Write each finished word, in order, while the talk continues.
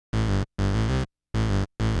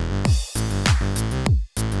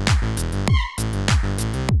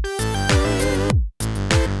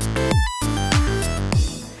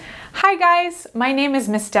Hi guys, my name is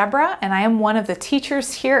Miss Deborah and I am one of the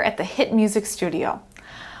teachers here at the HIT Music Studio.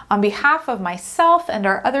 On behalf of myself and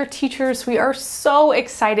our other teachers, we are so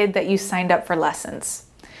excited that you signed up for lessons.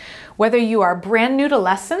 Whether you are brand new to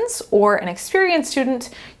lessons or an experienced student,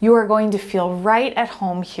 you are going to feel right at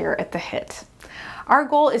home here at the HIT. Our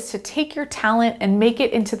goal is to take your talent and make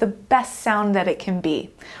it into the best sound that it can be,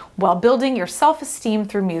 while building your self-esteem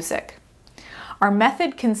through music. Our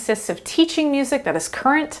method consists of teaching music that is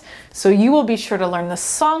current, so you will be sure to learn the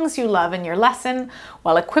songs you love in your lesson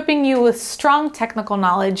while equipping you with strong technical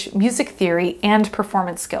knowledge, music theory, and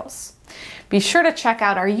performance skills. Be sure to check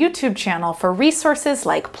out our YouTube channel for resources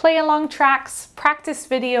like play-along tracks, practice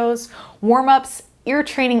videos, warm-ups, ear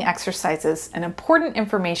training exercises, and important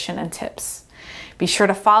information and tips. Be sure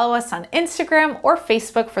to follow us on Instagram or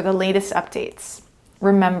Facebook for the latest updates.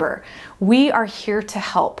 Remember, we are here to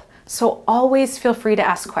help. So always feel free to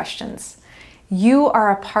ask questions. You are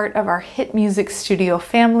a part of our HIT Music Studio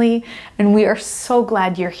family, and we are so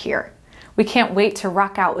glad you're here. We can't wait to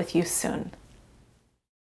rock out with you soon.